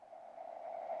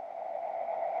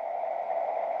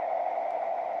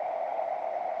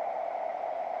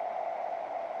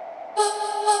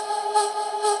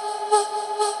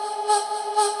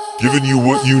Giving you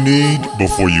what you need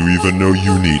before you even know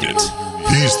you need it.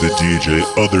 He's the DJ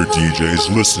other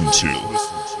DJs listen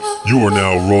to. You are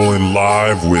now rolling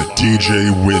live with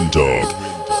DJ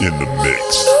Windog in the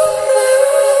mix.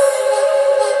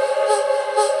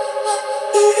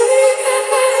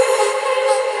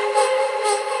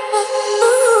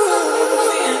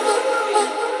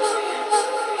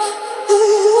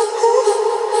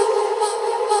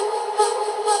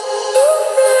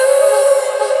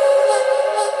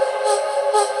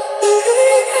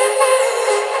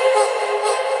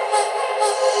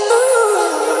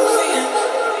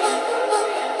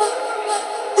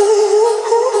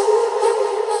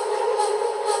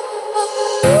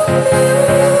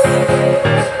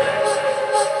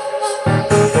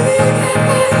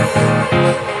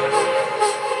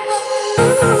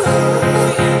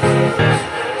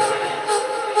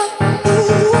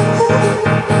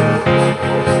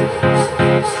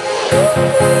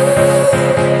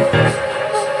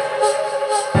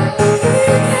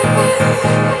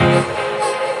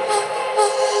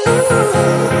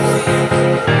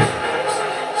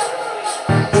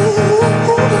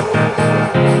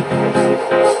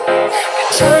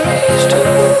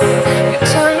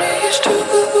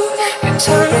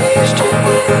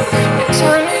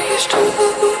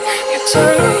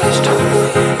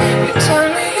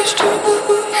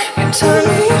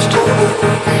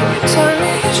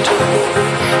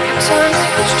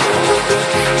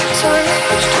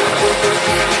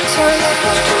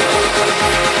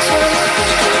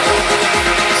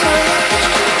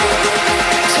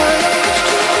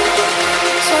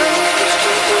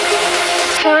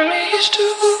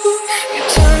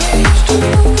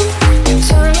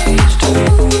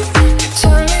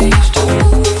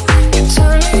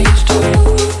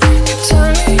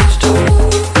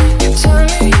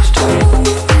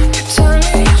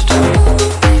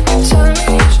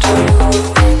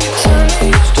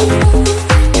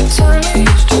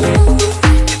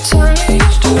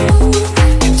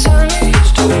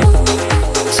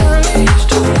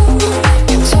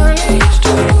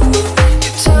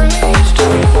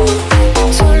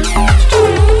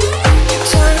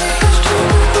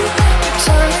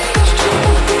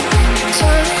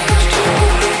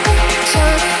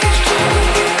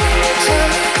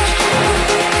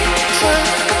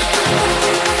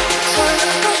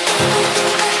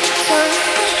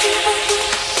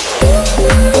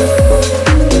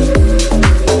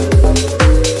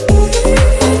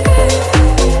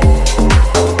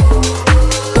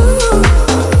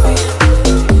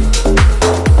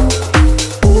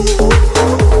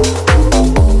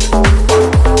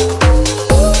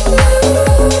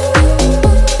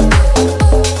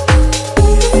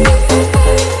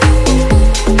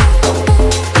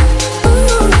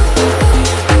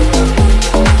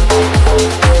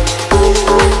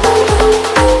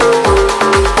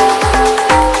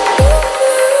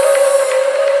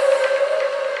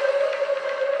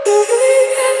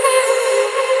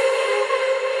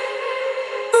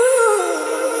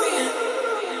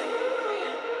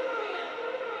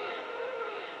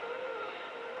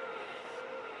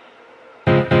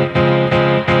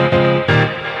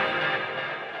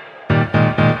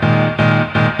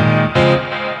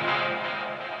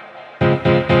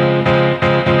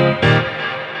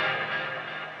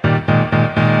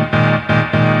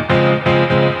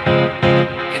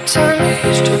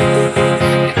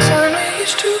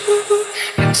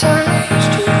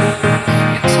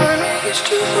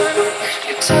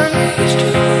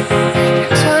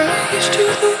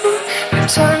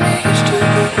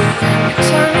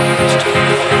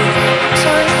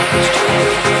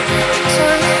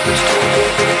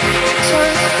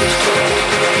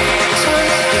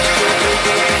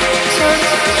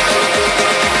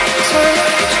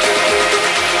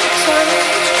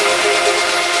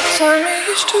 Time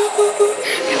is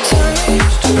too,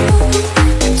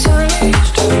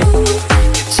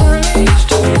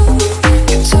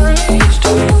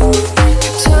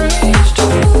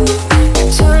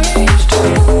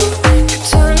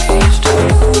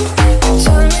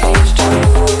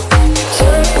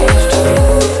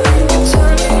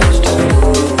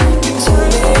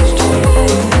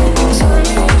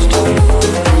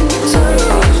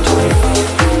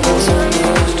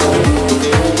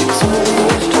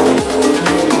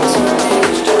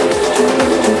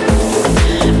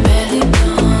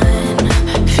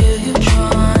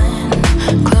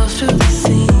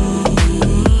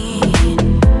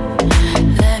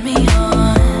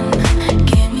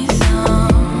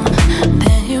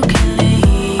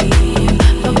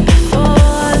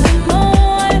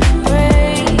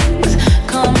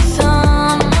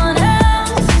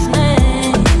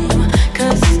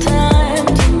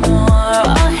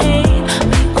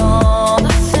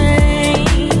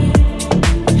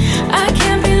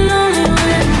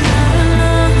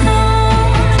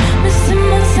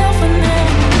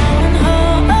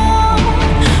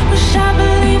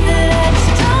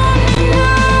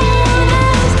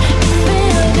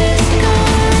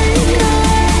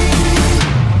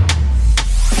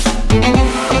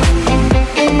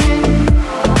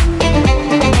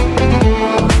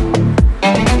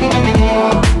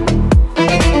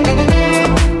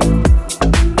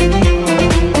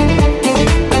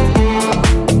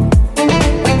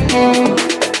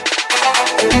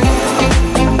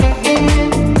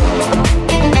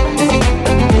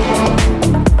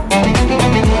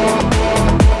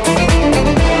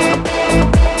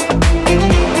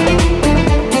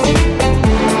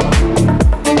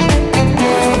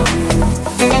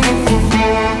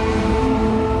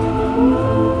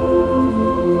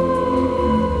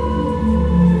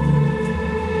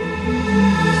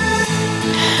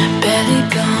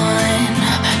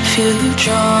 feel you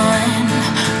drawn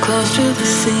close to the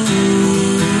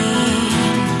scene.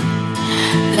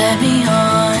 Let me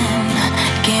on,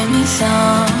 give me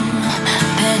some,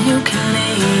 then you can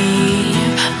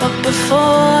leave. But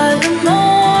before the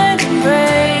morning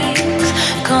breaks,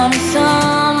 call me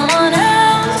someone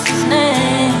else's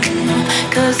name.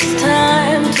 'Cause it's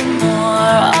time to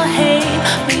more, I'll hate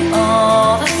me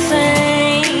all the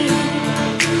same.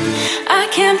 I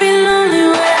can't be lonely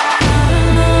when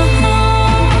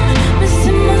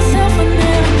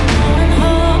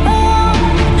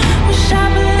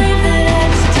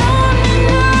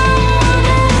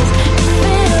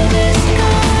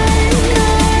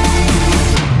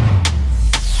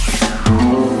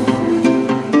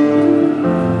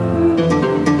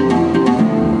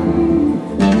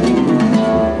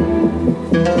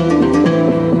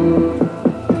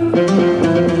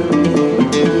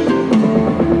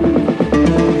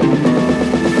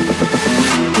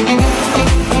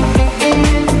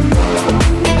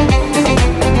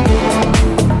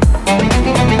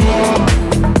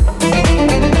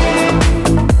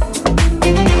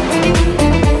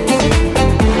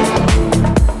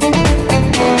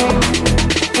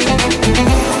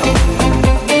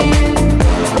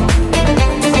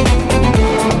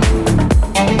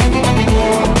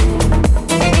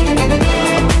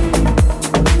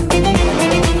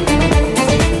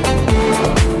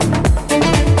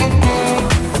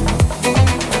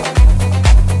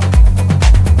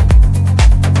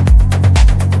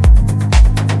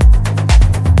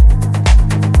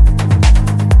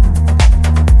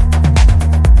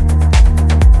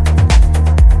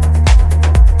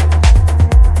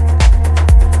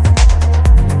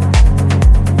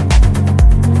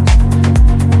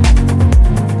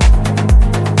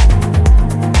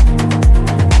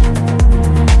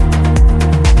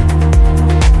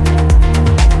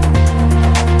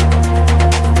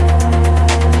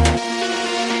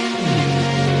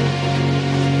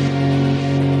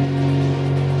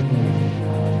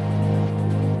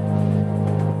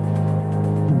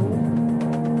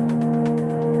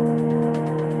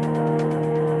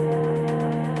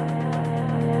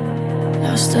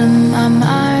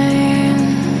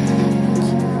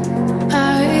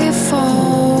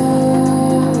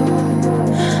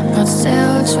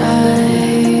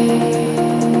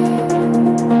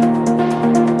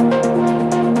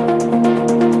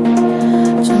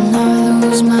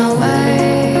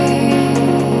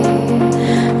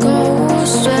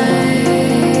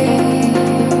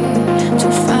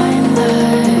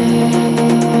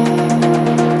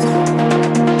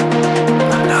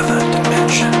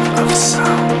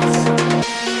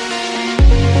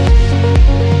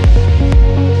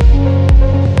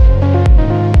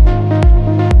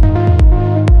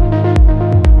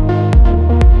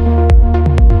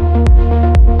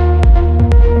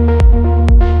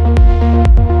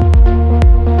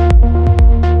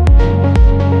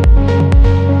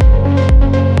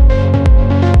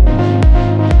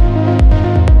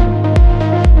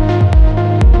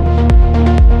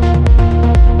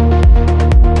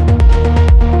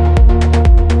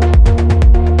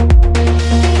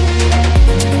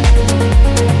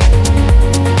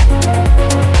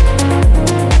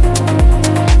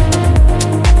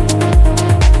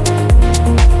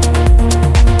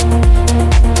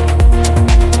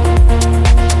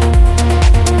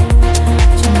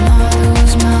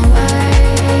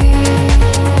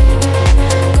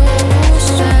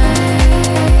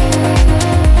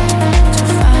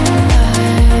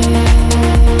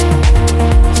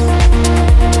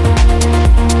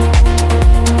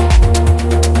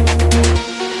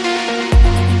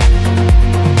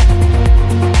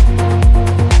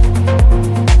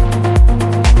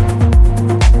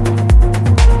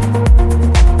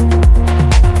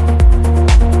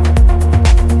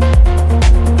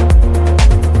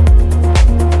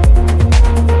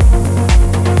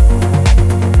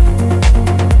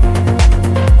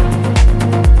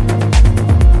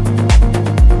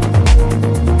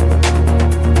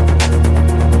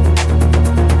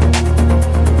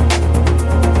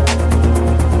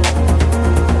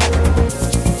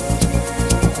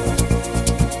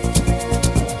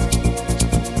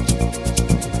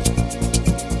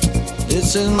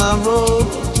This is my road,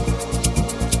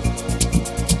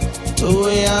 the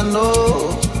way I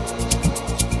know.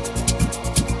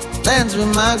 Dance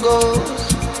with my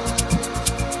ghost,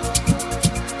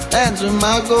 dance with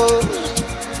my ghost.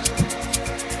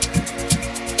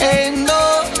 Ain't no,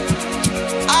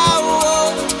 I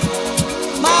want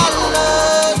my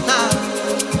love now.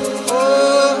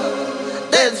 Oh,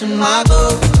 dance with my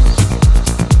ghost,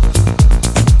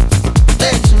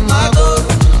 dance with my ghost.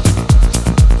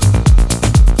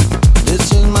 This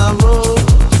is my road,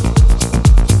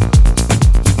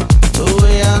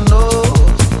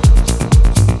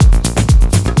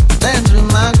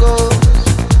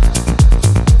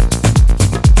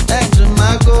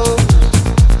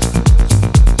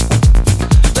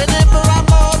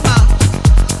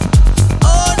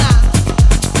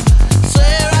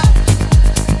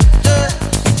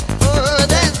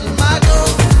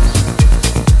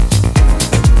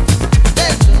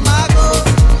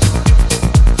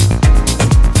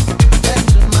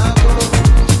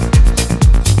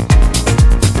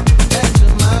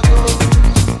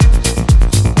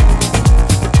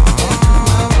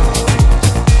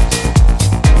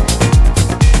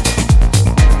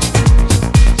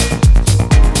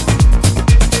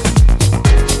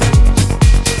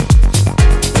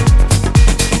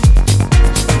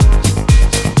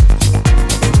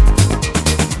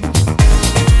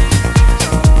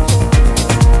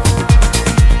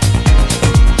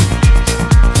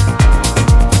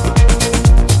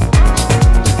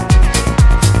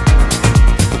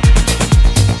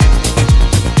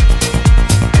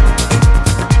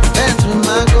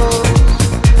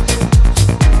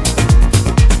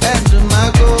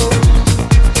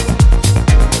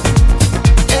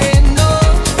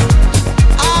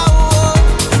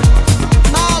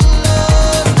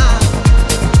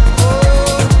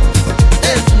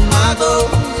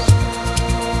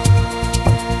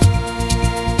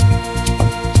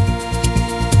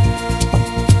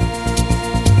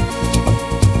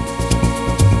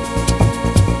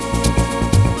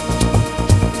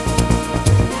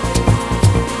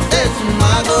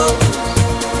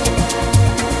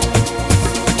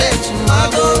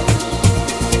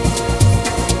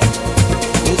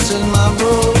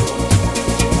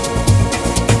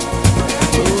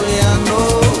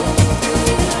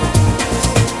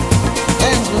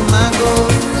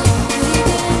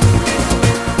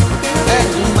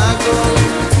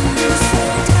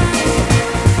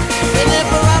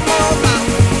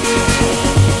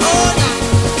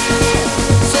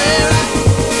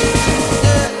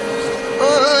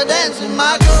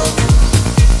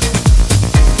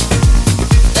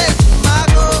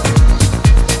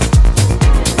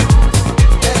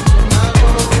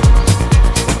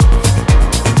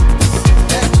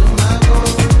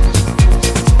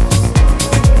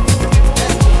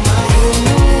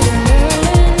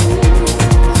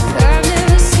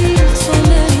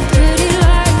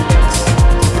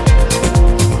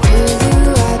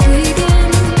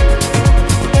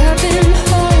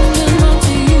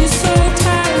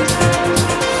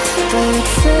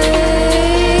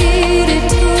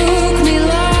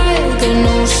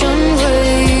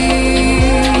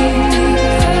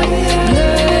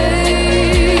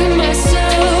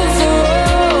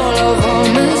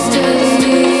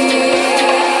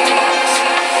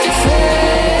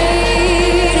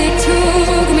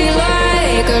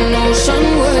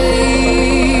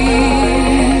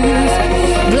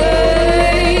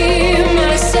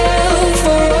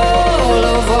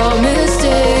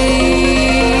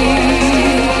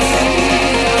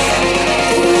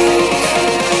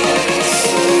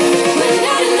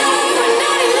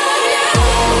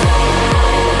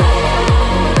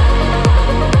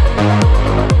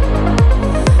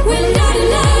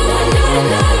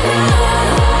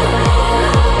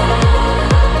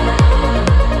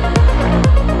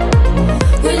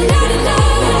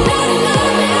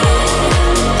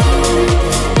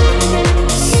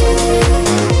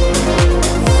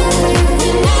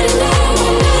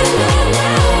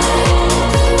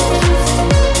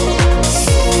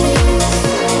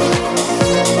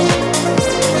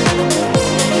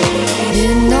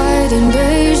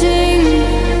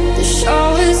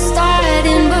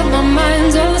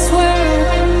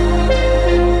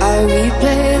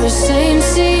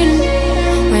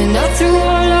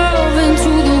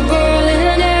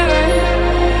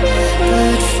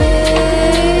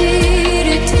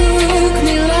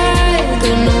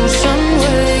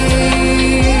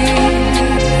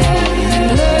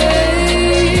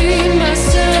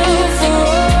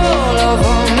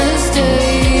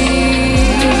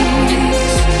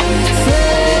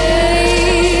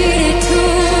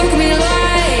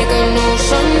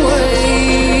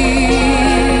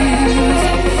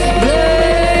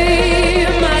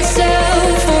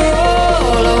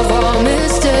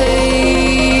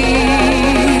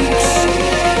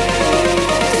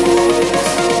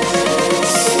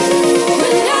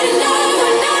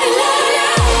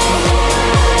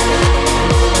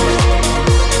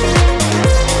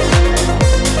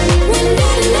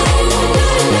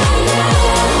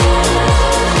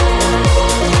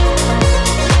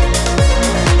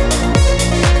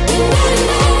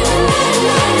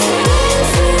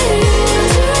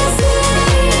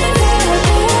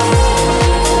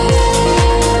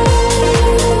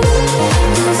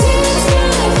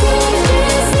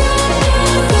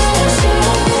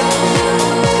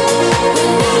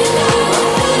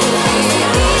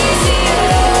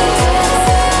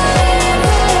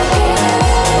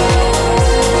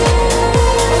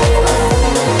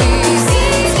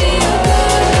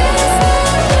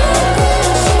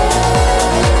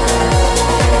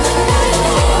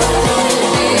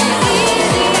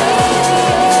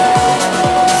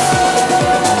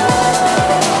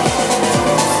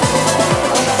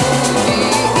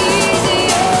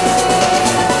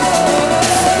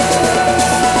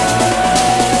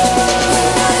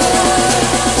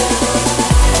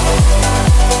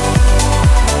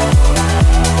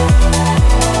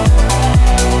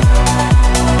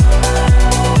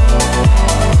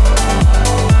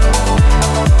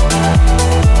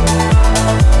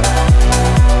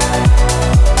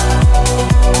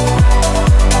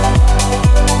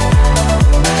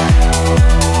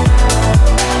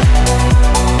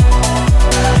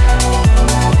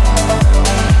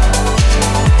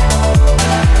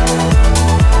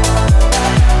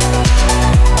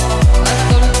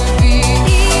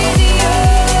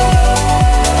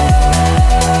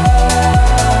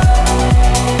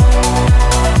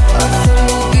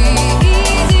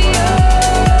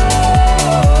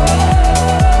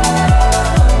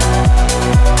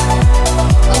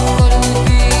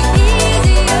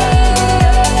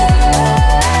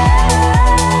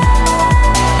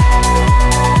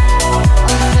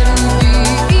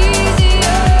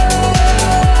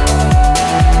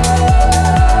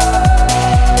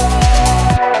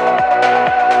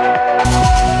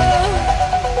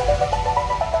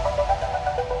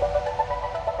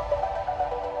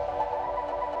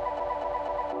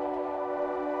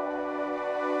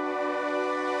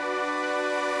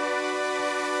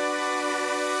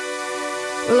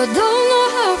 don't know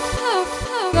how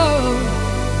go,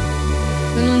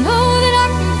 but I know that I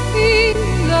can feel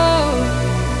love.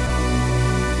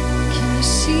 Can you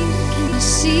see, can you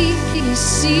see, can you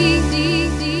see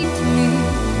deep, deep to me?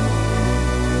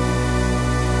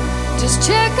 Just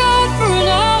check out for an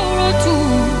hour or two.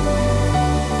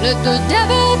 Let the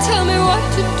devil tell me what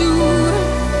to do.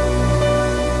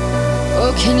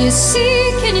 Oh, can you see,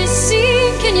 can you see,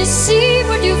 can you see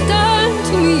what you've done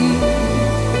to me?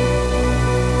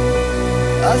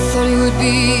 I thought it would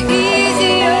be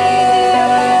easier.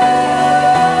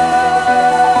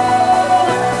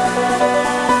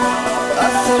 I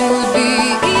thought it would be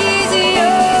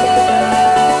easier.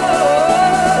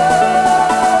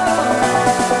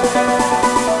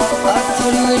 I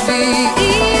thought it would be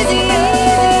easier.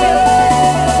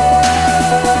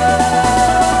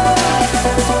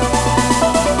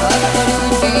 I thought it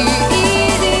would be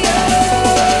easier.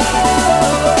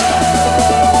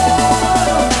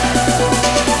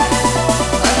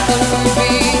 I thought it would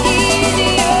be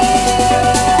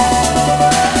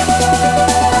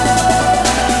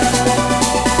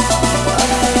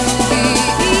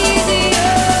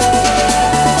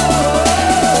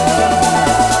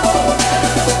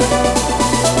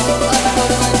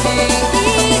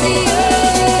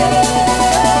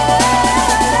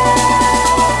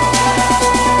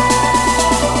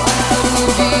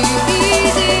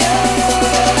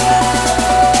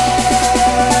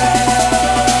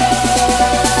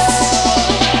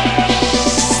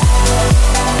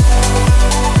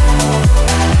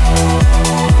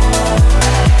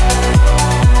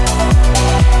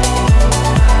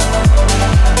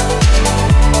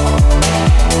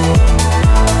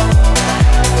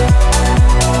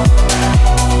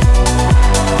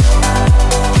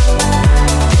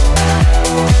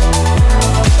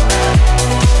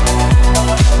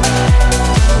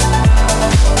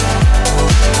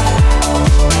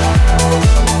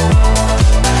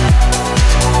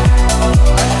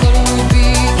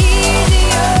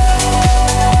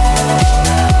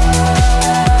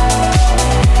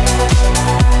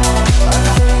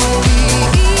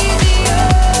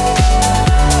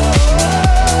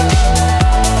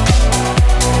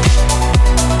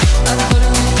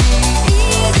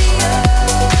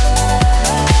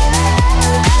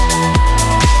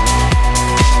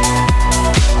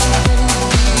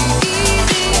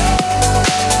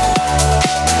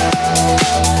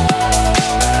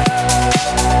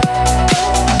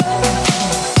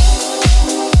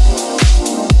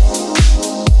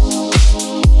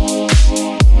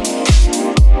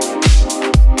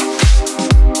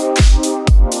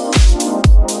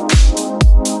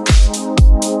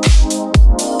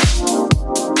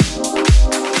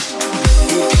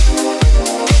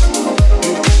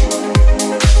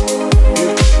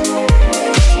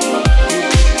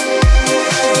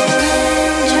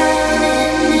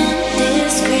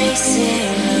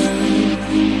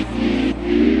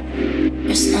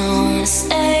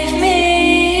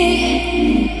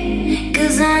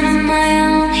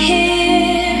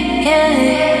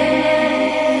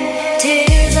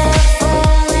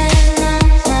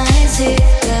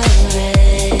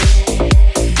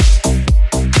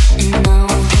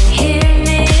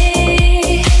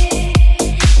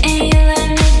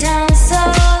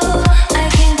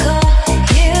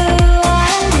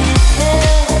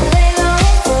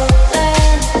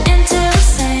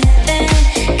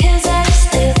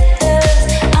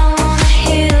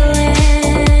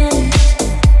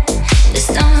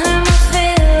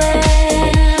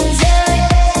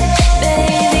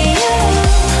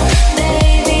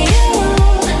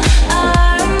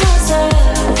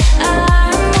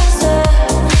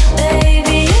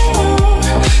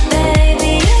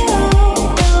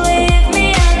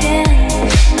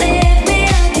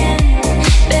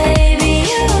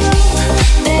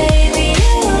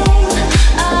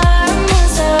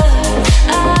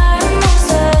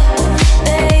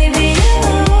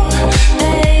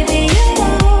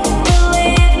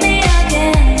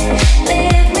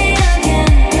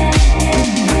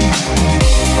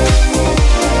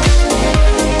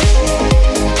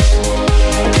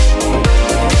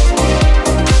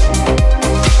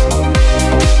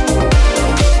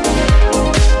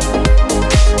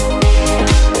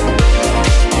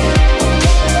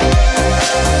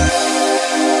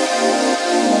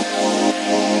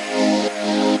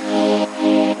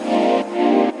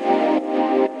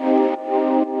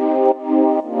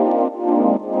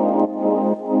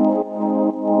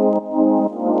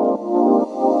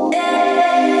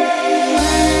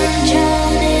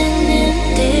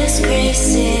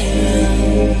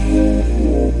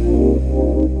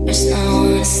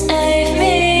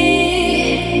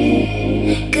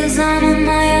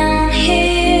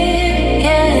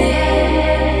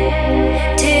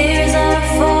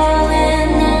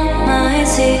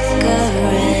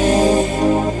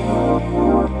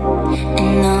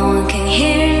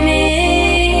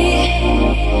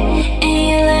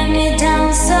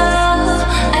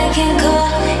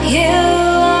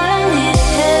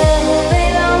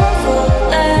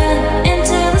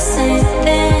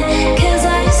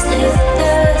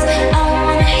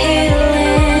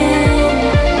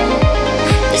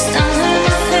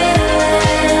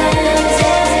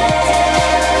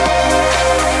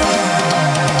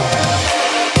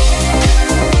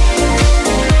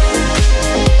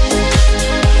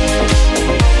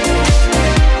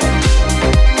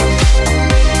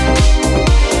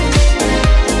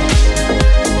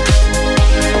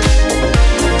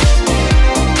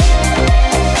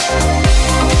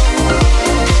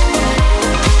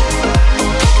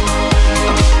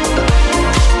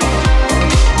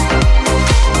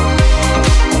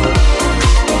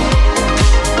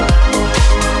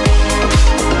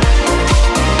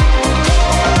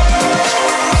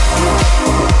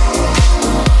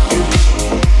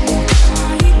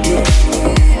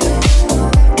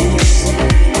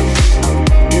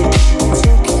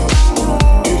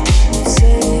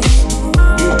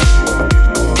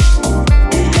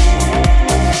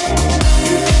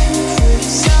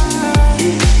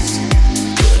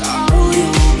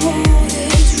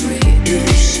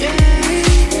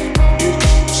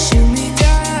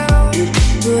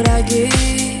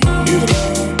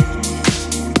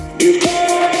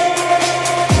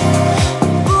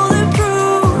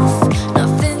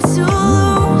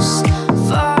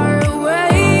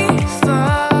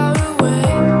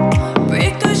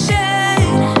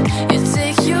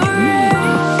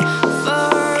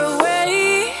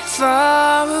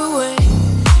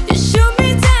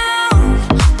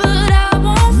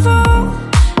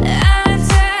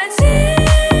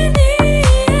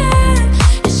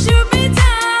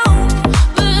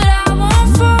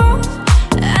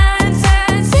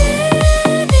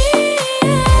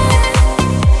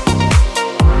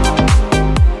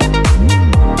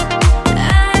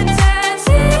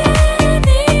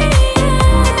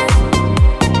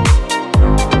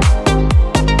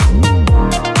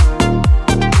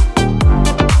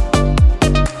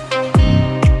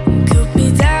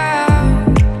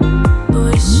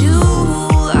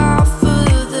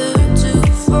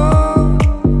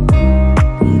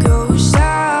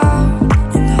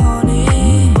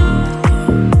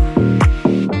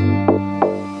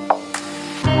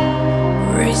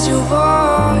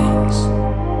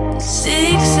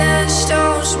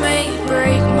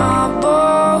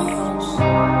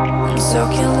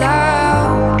talking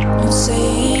loud and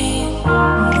saying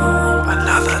no.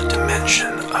 Another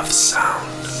dimension of sound.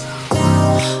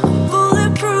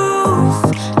 Bulletproof,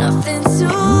 nothing to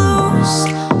lose.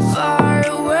 Far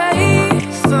away,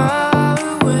 far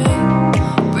away.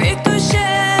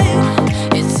 Ricochet,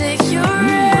 you take your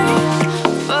aim.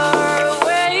 Far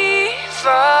away,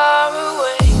 far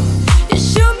away. You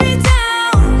shoot me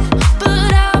down,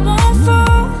 but I won't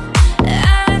fall.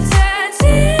 I'm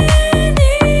titanium.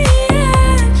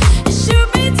 You shoot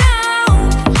me down,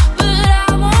 but I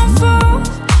won't fall.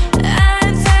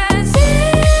 I'm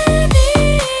titanium.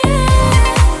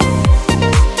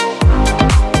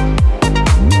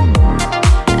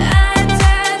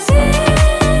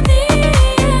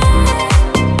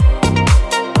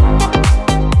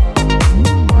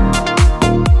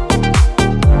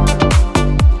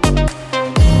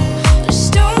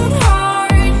 Stone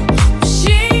heart,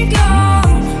 machine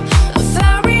gun,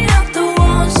 firing out the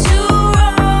ones who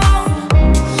wrong.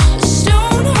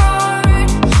 Stone heart,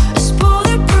 it's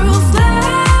bulletproof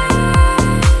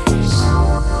glass.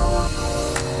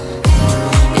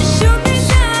 You shoot me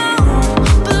down,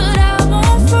 but I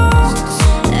won't fall.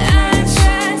 I'm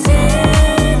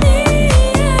titanium.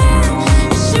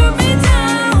 You shoot me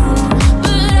down,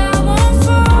 but I won't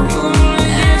fall.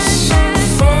 I'm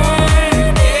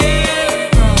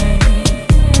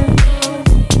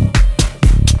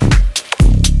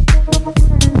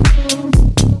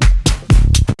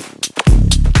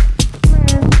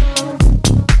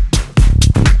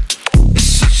It's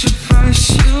such a price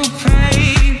you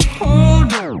pay.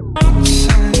 Hold on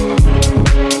tight.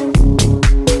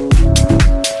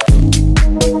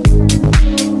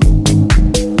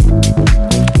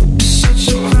 It's such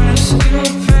a price you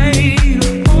pay.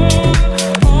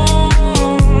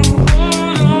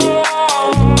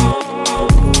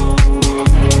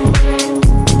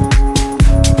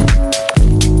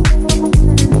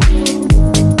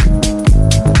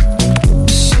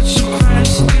 Such a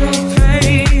price you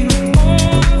pay.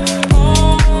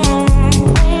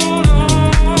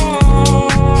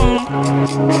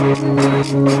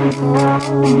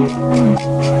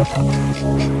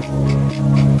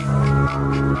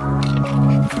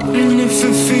 And if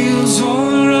it feels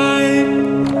alright,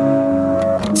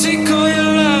 take all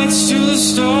your lights to the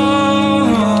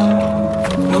storm.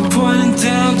 No point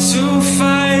down to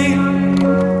fight.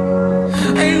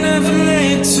 Ain't never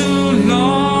late too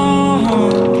long.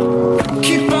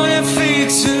 Keep on your feet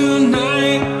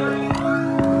tonight.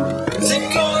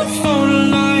 Take all the photo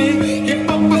light. Get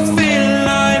up and feel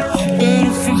light. But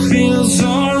if it feels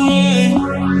alright,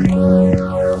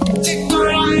 take all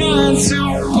your mind to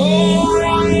hold.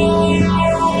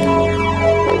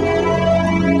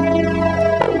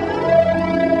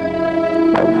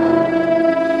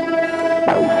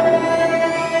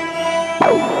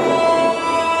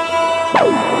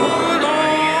 Hold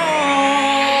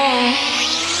on.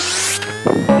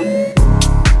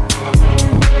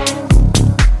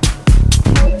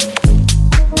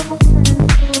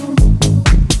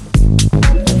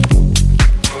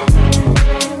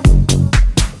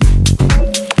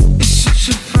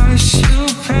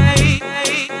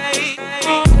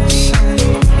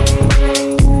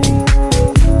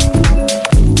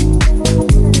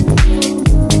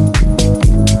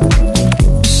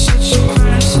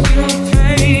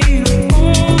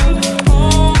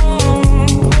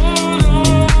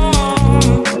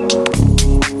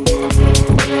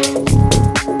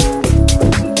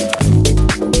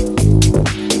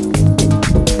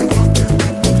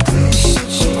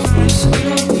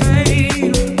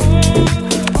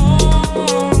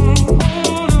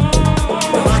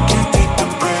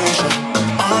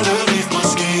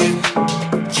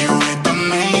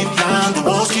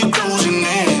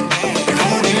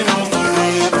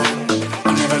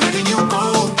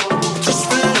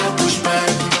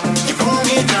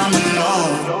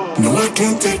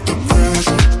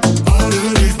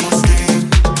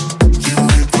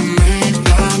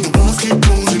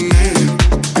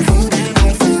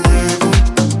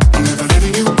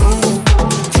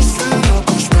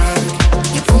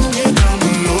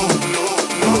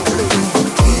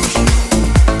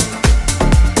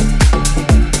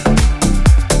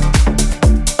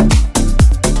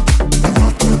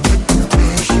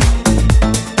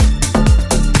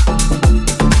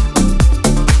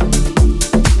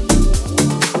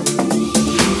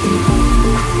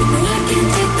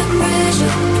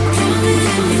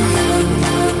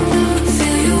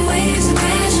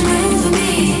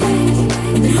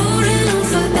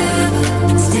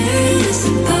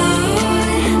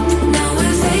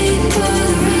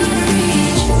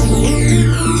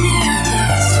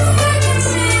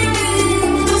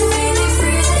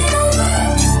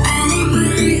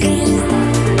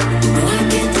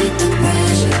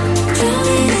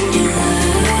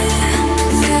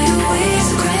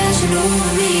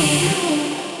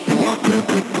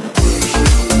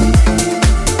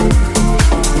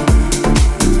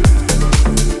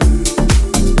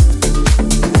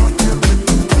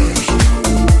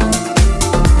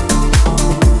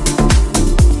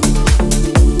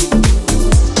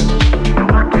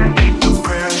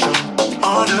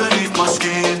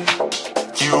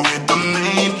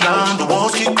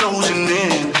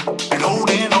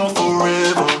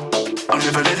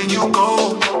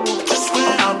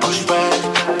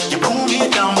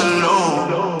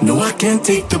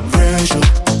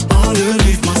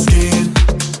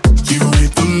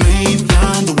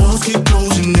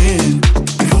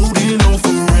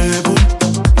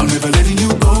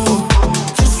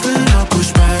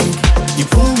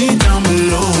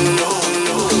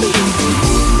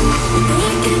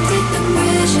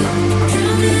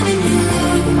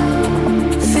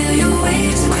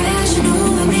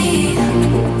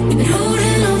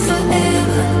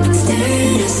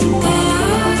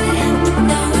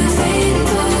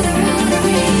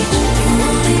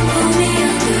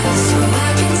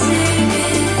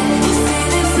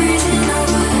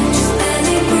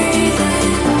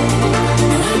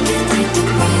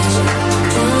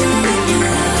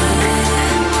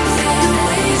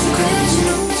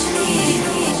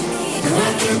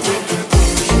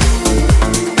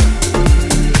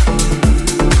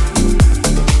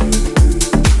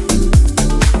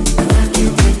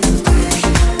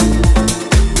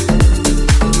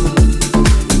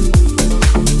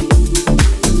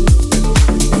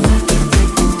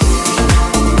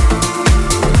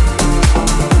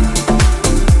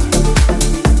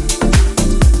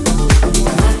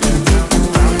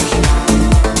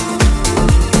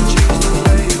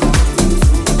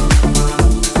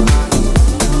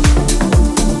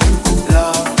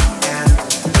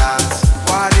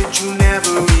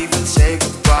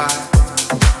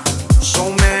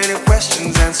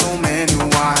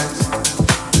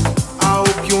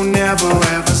 never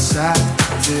ever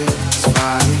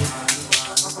satisfied.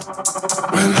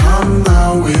 When I'm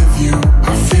not with you,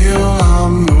 I feel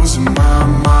I'm losing my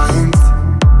mind.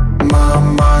 My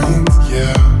mind,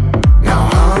 yeah. Now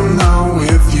I'm not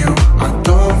with you, I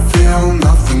don't feel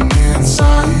nothing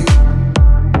inside.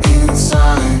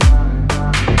 Inside.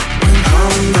 When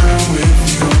I'm not with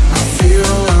you, I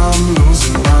feel I'm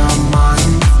losing my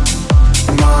mind.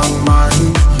 My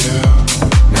mind, yeah.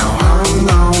 Now I'm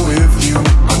not with you,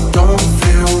 I don't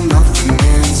feel nothing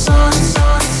inside.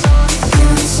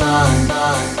 Inside.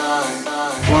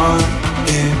 One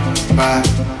in back,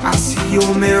 I see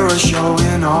your mirror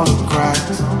showing all the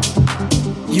cracks.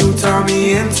 You turn me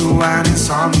into an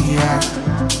insomniac.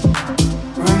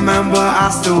 Remember, I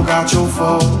still got your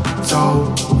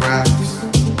photographs.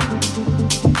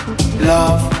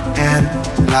 Love and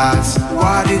lies.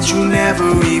 Why did you never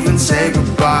even say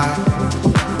goodbye?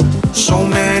 So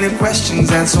many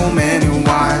questions and so many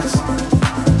whys.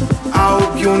 I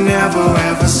hope you'll never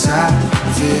ever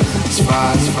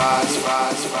satisfy.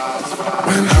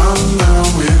 When I'm not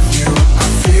with you, I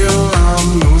feel I'm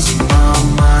losing my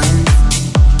mind.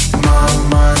 My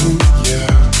mind,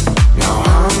 yeah. Now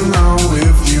I'm not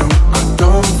with you, I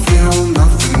don't feel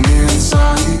nothing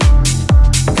inside.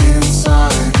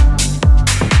 Inside.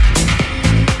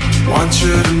 Want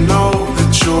you to know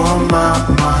that you're on my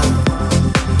mind.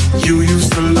 You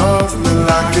used to love me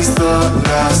like it's the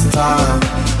last time.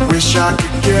 Wish I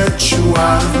could get you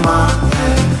out of my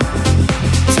head.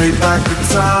 Take back the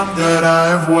time that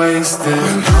I've wasted.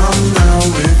 When I'm not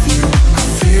with you, I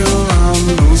feel I'm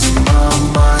losing my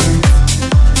mind.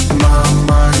 My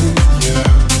mind, yeah.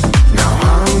 Now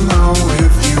I'm not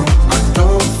with you, I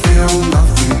don't feel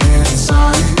nothing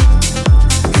inside.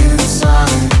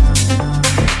 Inside.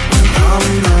 When I'm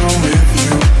not with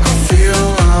you, I feel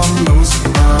I'm losing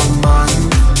my mind.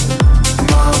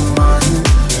 My mind,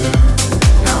 yeah.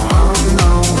 Now I'm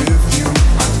not with you,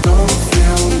 I don't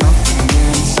feel nothing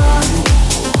inside.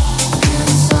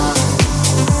 Inside.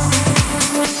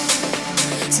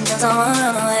 Sometimes I wanna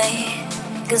run away,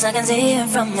 'cause I can see it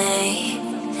from me.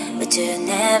 But you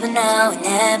never know,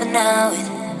 never know it.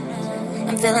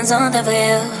 I'm feeling something for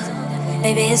you.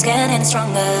 Maybe it's getting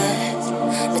stronger.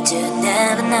 But you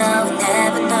never know,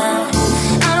 never know.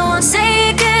 I don't wanna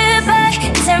say goodbye,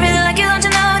 'cause I really like you, don't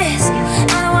you notice?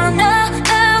 I don't wanna know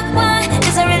why,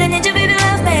 'cause I really need you, baby,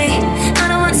 love me. I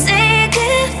don't wanna say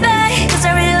goodbye, 'cause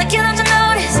I really like you, don't you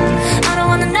notice? I don't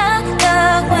wanna know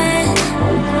when.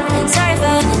 Sorry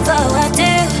for what I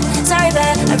do. Sorry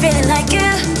but I really like you.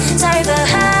 Sorry for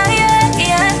how, yeah.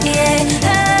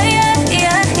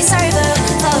 Sorry for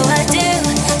what I do.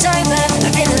 Sorry but I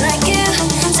really like you.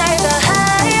 Sorry for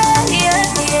how, yeah.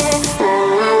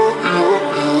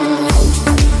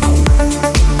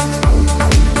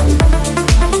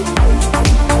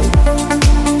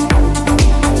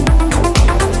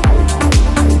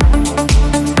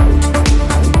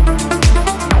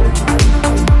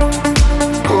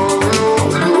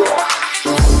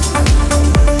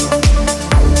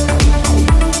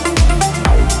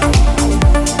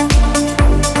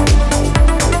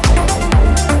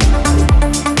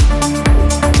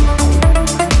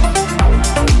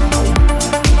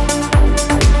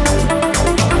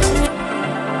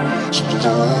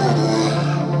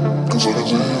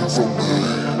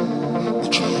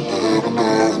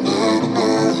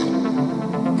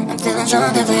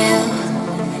 Something for you,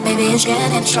 maybe it's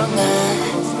getting stronger.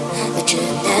 But you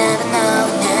never know,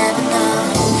 never know.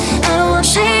 I don't wanna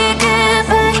say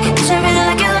goodbye, 'cause I really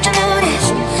like you, don't you notice?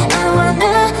 I don't wanna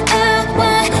know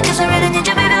why, 'cause I really need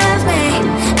you, baby, love me.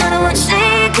 I don't wanna say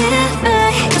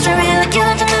goodbye, 'cause I really like you,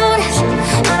 don't you notice?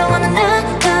 I don't wanna know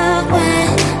when.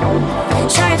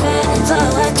 Sorry for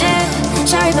what I do.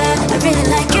 Sorry but I really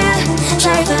like you.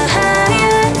 Sorry for how,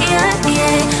 yeah.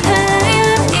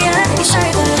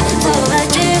 Sorry for what I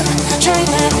do. Sorry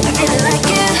but I really like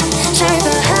you. Sorry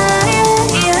for how, yeah.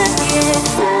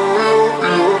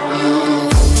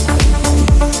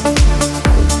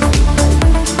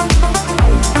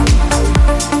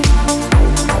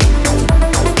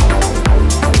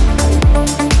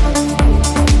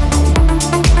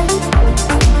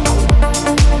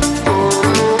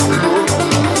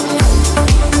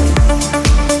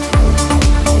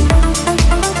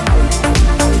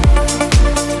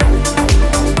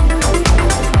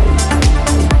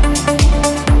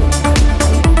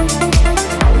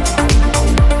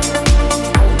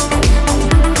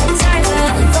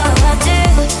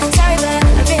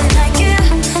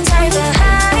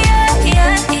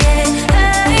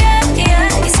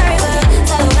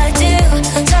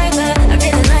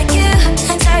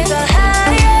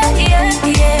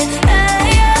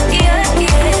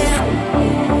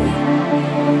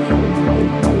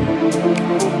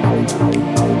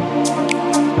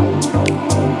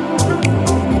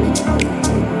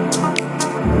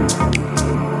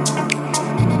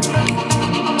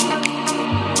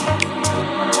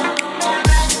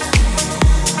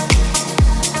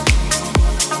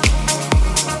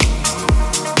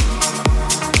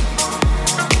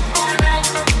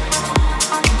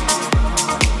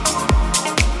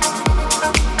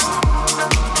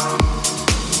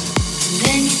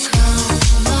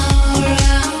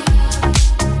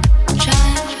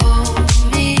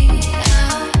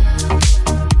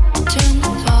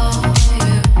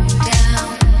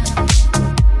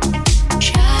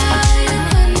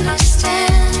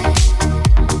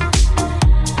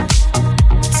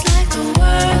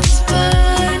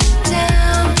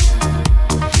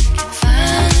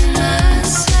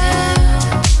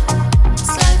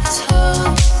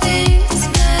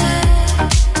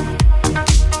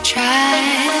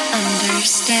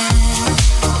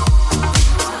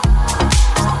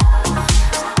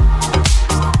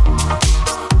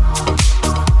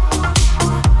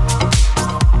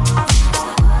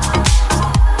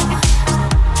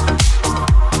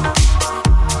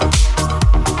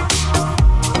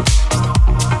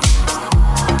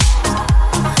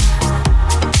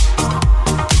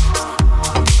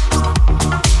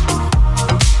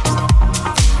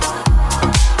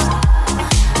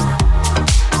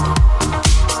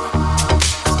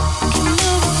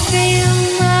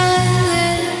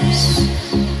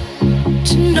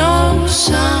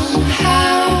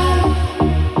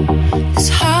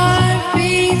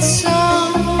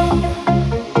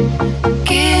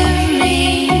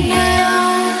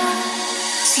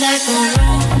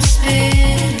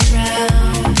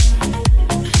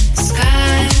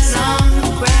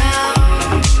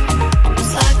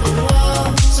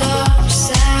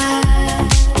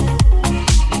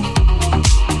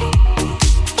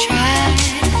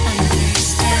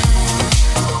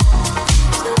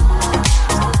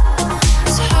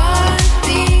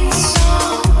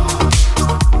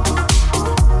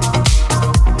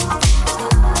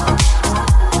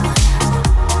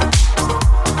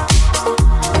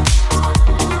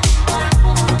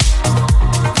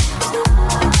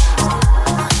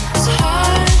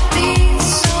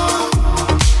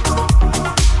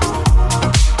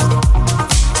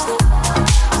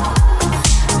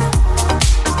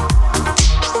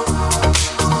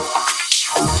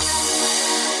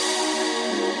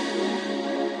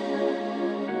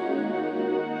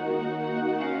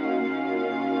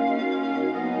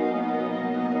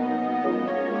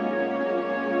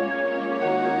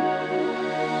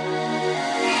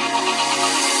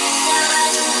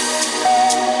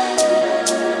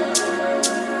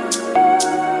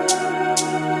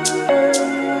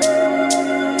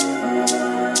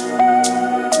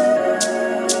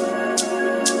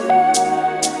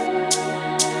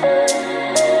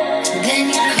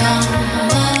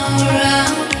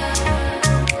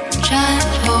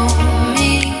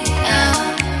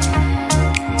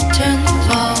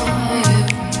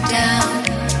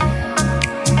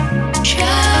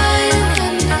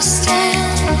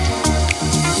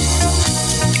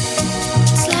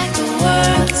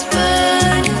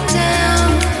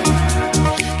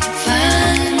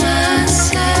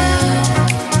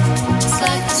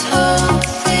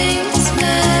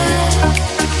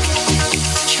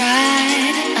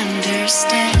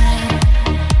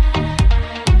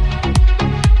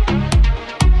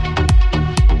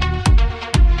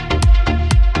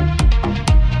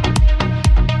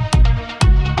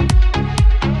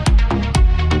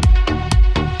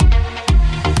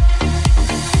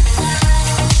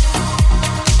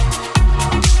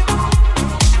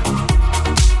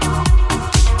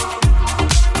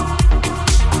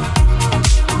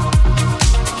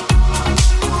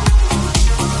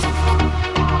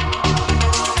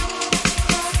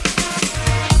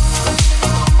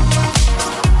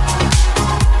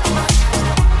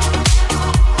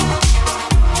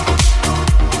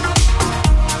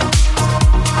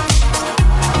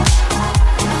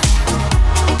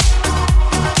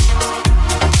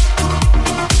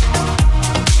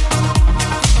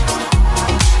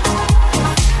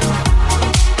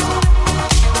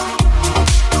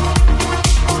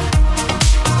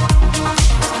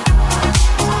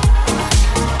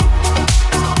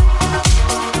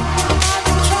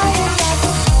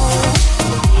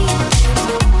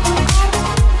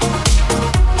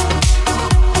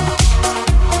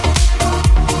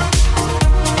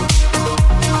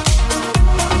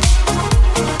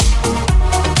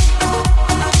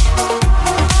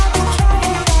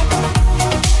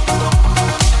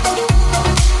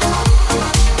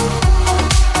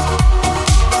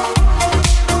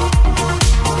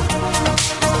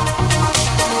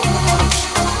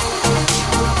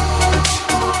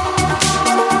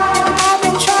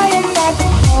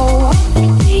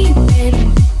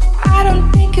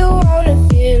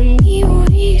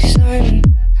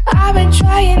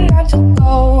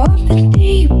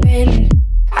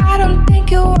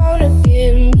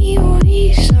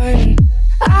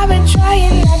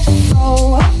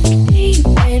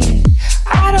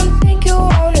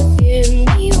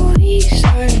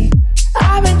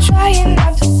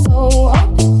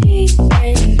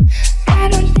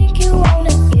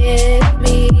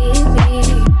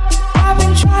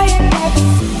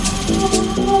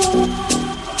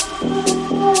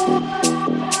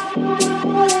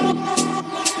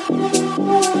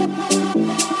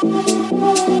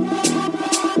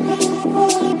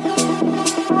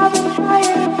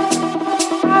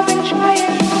 I've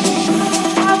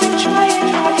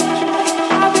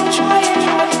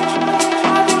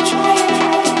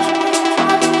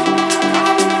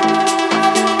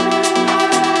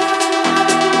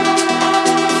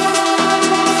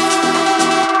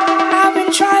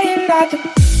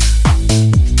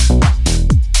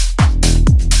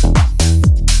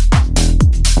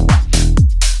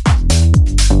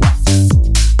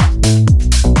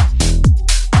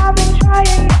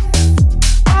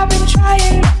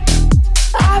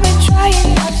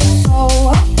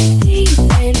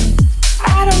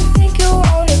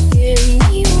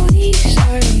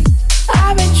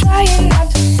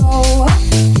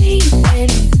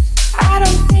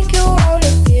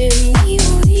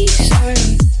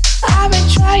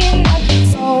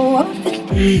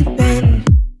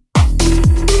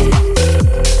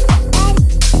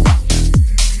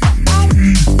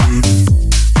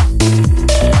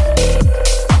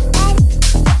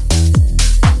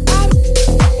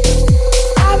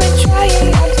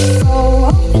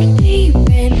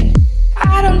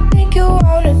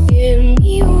give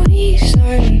me a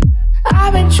reason.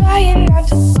 I've been trying not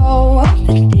to go off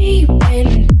the deep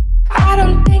end. I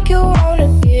don't think you wanna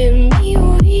give me a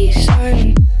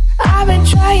reason. I've been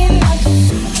trying not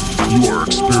to. You are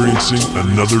experiencing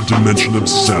another dimension of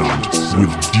sound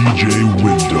with DJ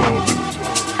Windog.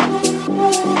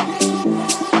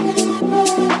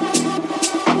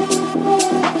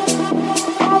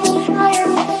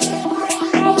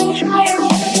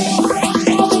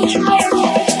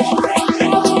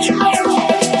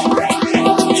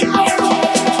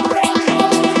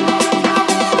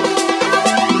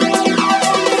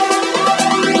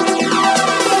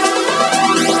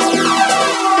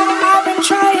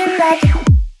 Trying not to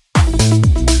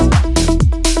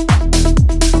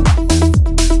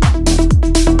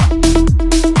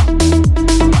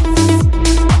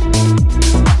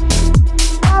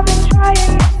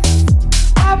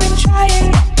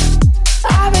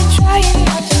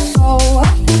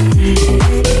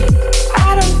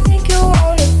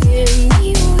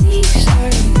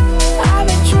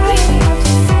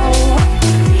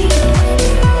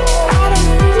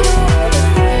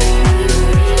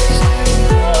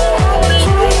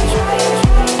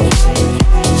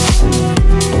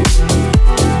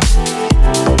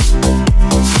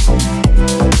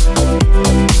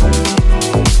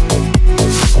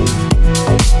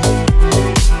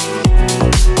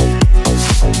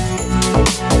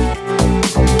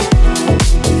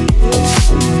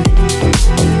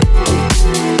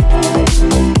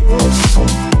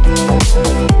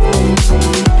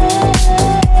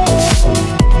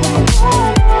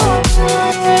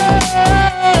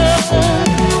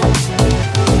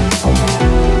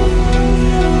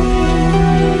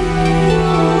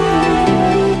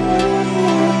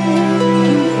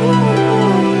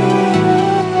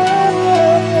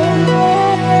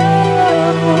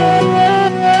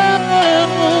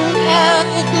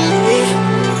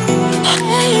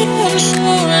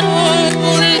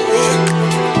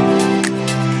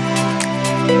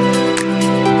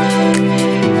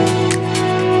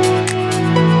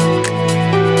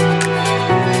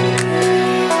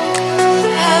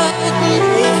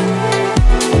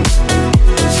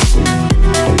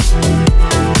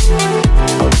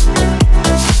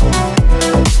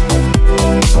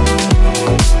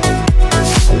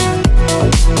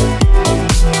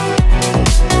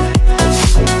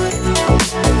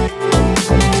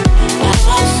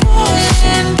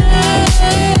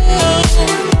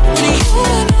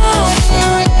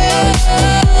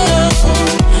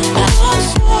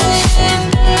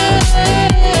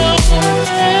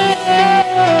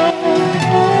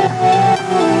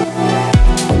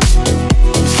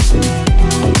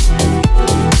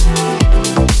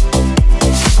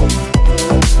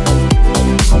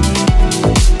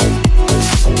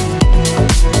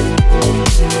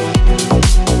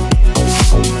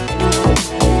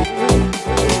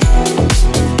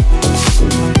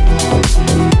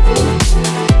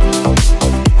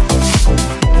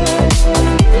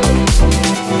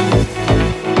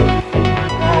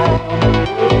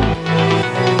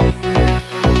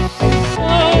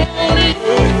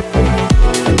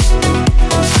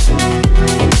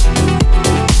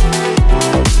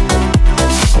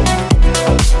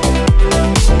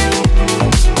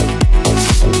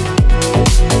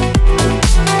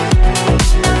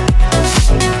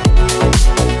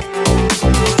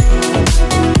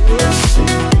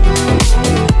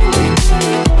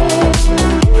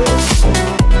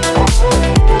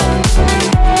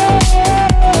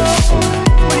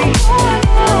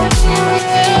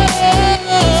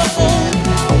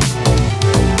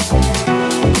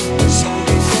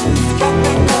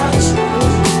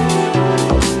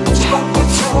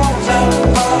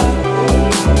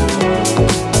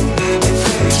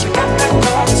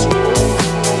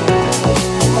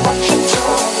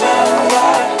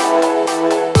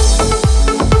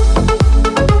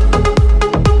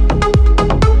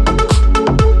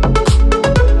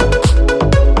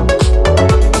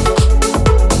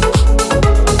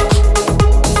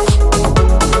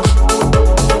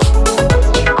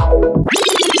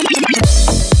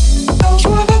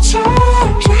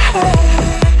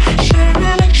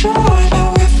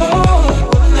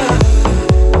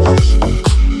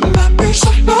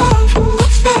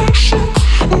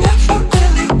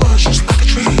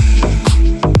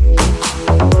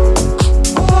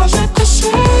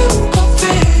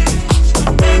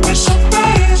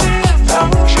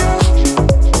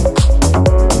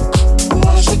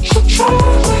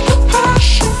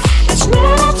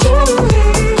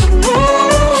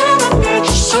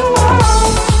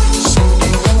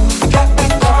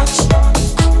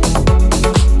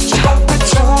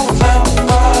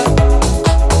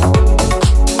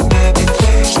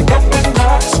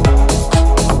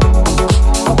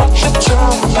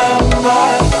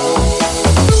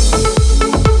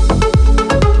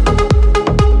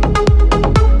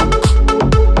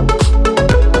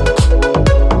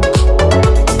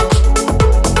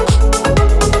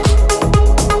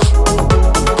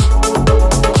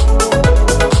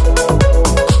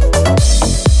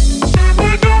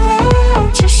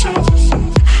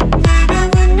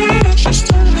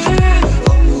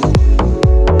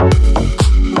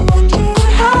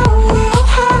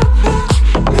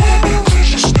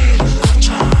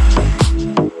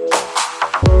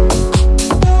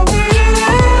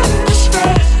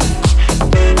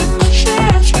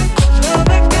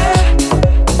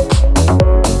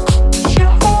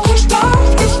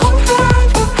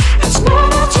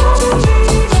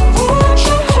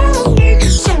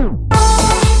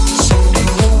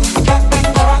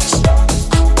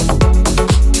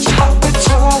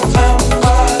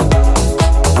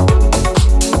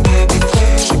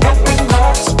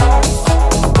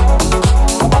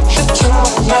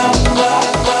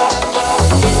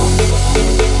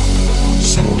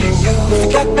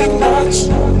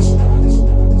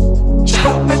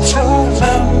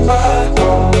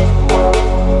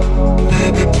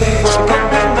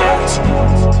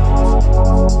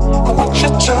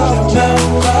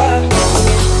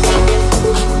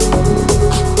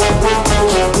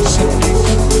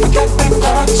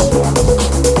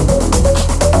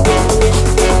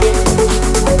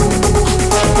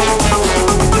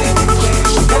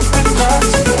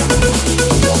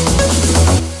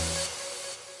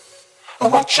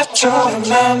you're in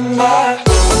my mind.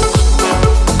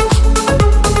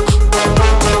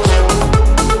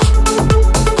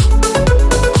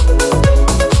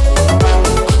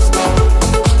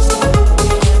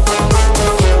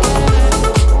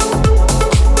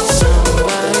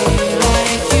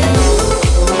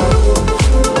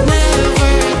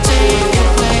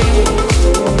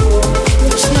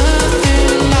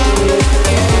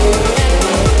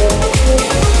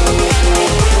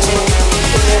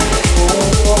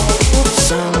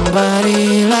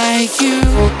 Somebody like you.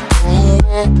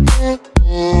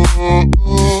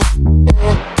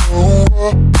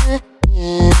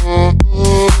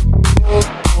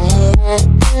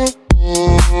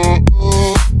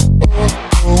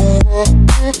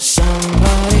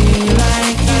 Somebody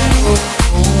like you.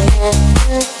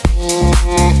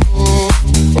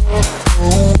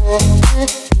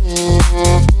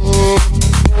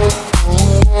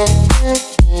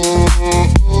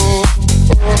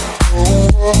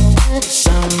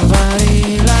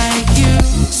 Somebody like you.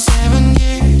 7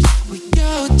 years we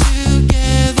go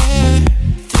together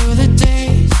through the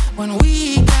days when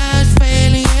we got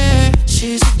failure.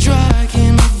 She's a drug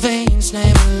in my veins,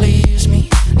 never leaves me,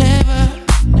 never.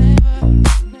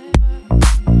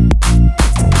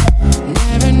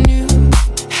 Never knew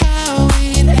how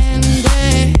it ended,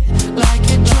 like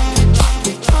a drug.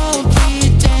 We all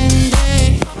pretended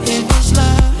it was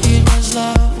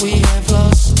love we have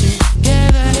lost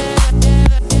together.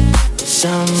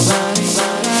 Somebody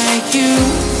like you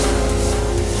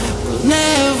will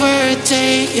never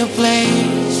take your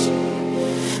place.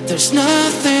 There's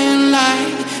nothing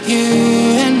like you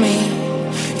and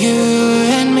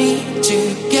me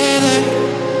together.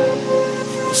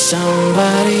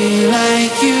 Somebody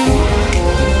like you.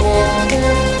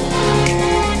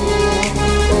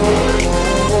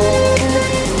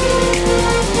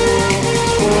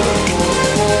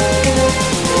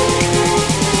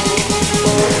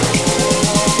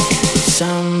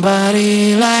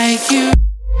 Somebody like you.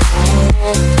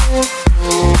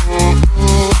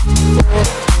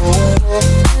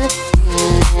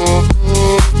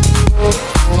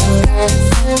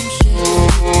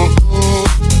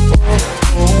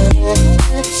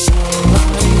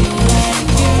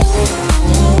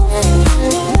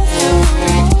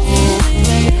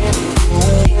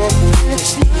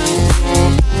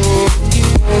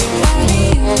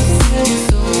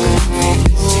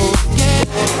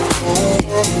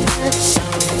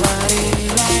 Somebody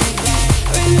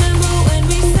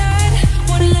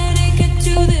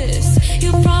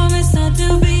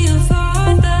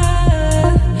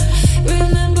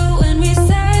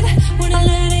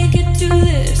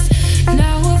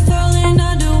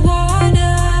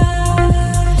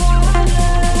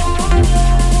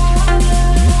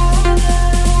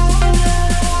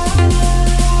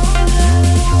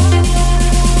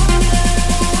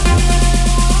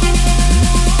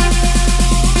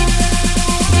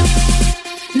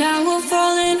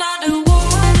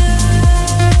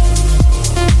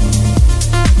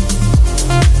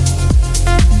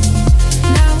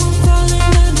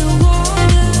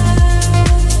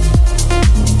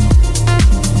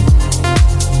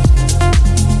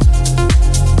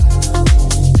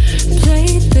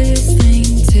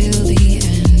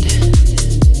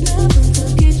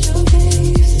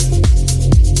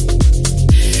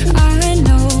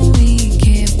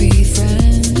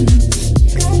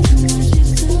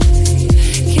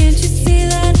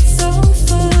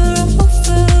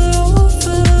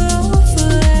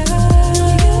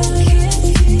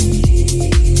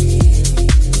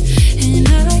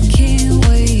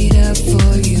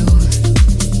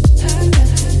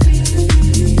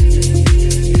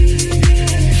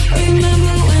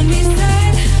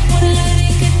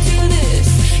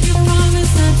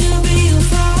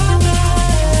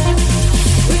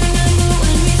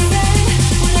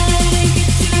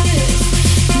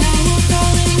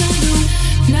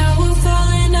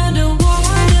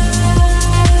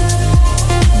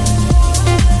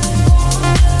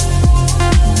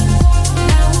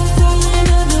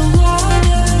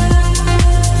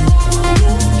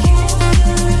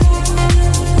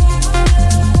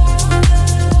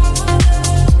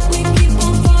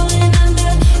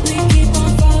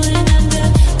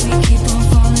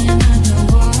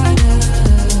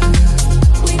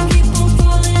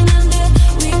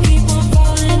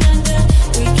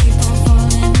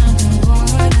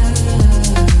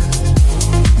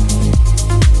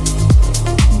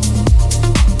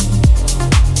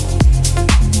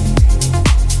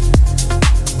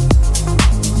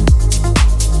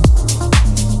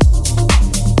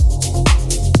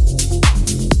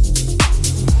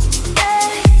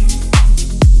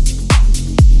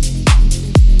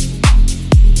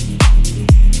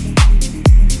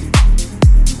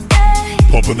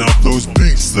out those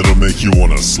beats that'll make you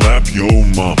wanna slap your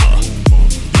mama.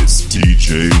 It's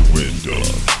DJ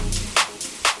Windog.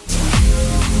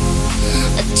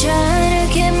 I try to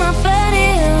get my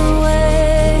body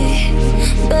away,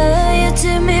 but you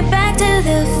took me back to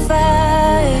the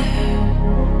fire.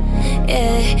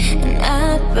 Yeah, and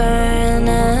I burn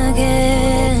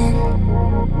again.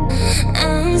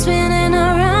 I'm spinning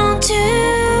around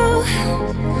you.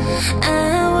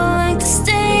 I would like to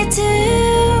stay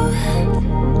too.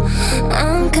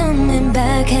 I'm coming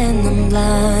back and I'm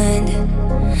blind.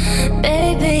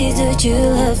 Baby, do you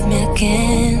love me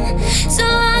again? So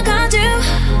I got you,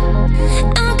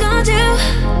 I got you.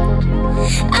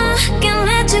 I can't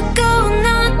let you go,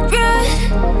 not right.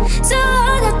 So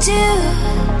I got you,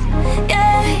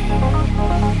 yeah.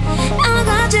 I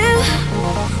got you.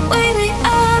 Wake me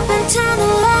up and turn the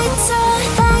lights on,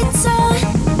 lights on,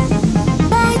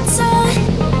 lights on,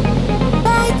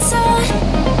 lights on,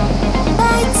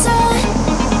 lights on,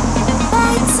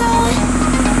 lights on,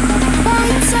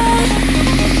 lights on,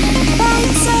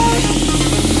 lights on,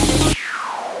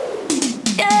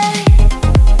 yeah.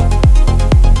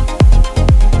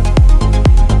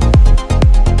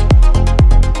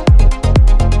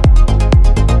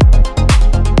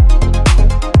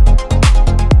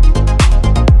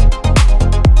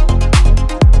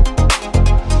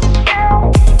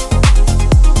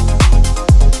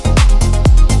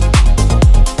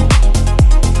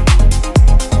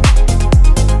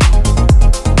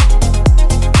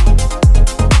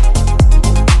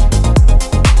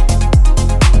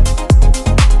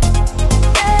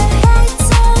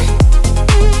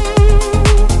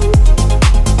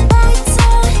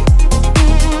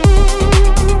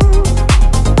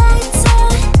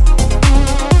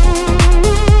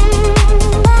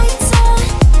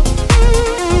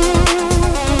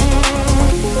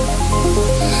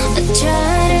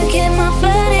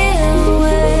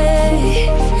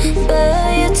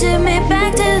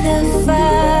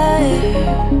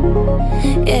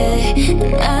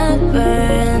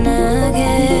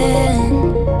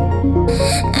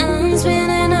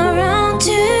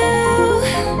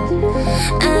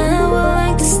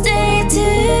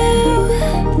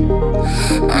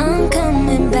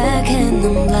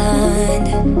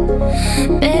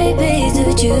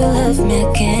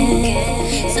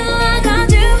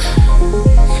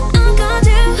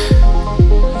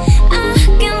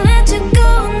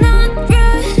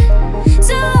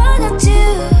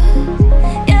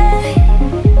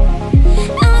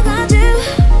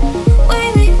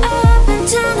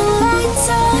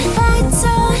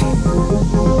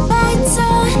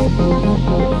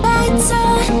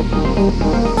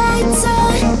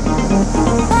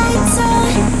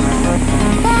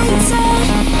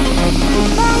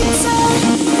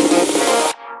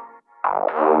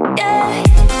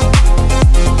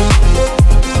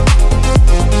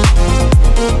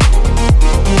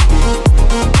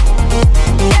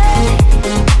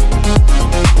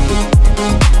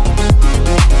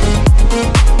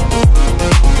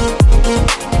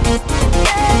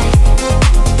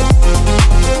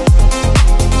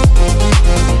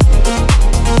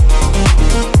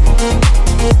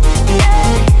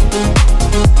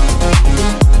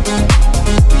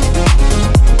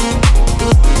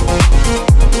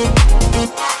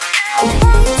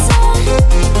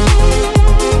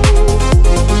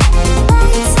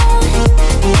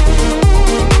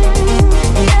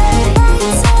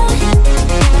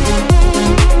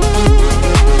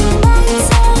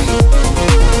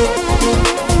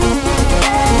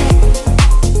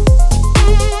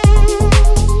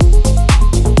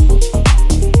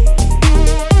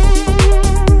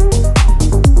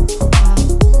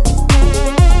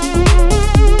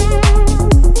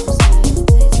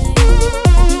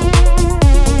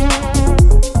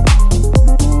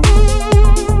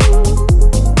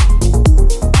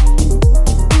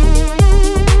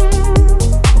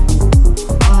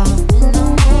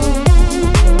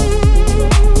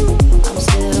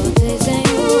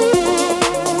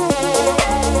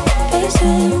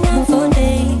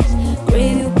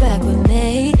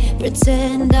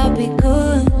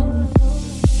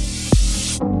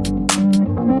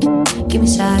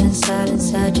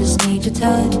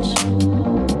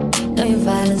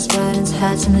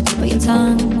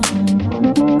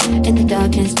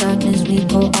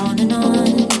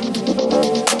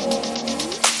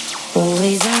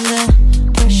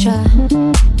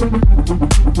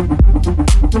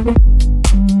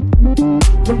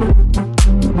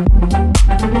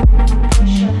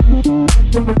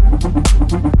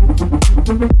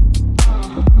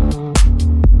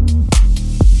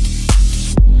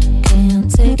 Can't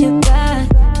take it back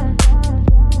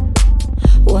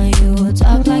when you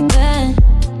talk like that.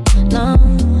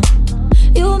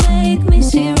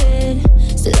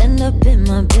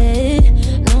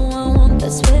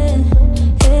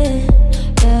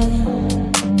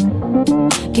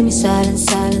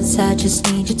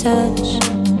 touch.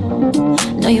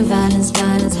 Know your violence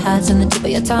hides on the tip of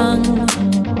your tongue.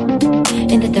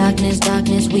 In the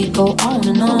darkness, we go on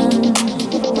and on.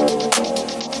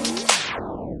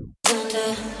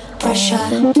 Under pressure.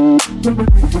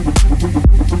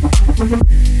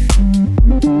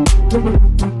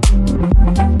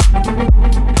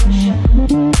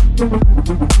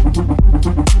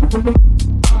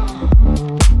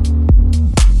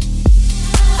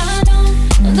 I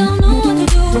don't know what to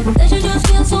do. That you just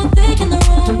feel so thick in the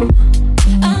room.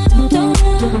 I don't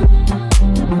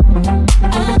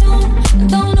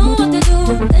know what to do.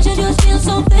 That you just feel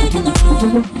so thick in the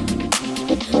room.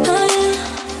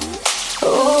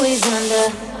 Always under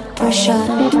pressure.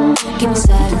 Give me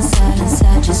silence, I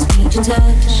just need your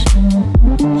touch.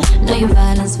 Know your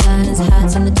violence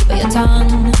hides on the tip of your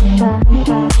tongue.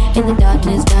 In the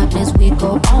darkness, we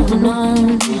go on and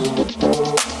on.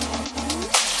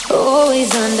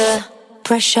 Always under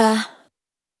pressure.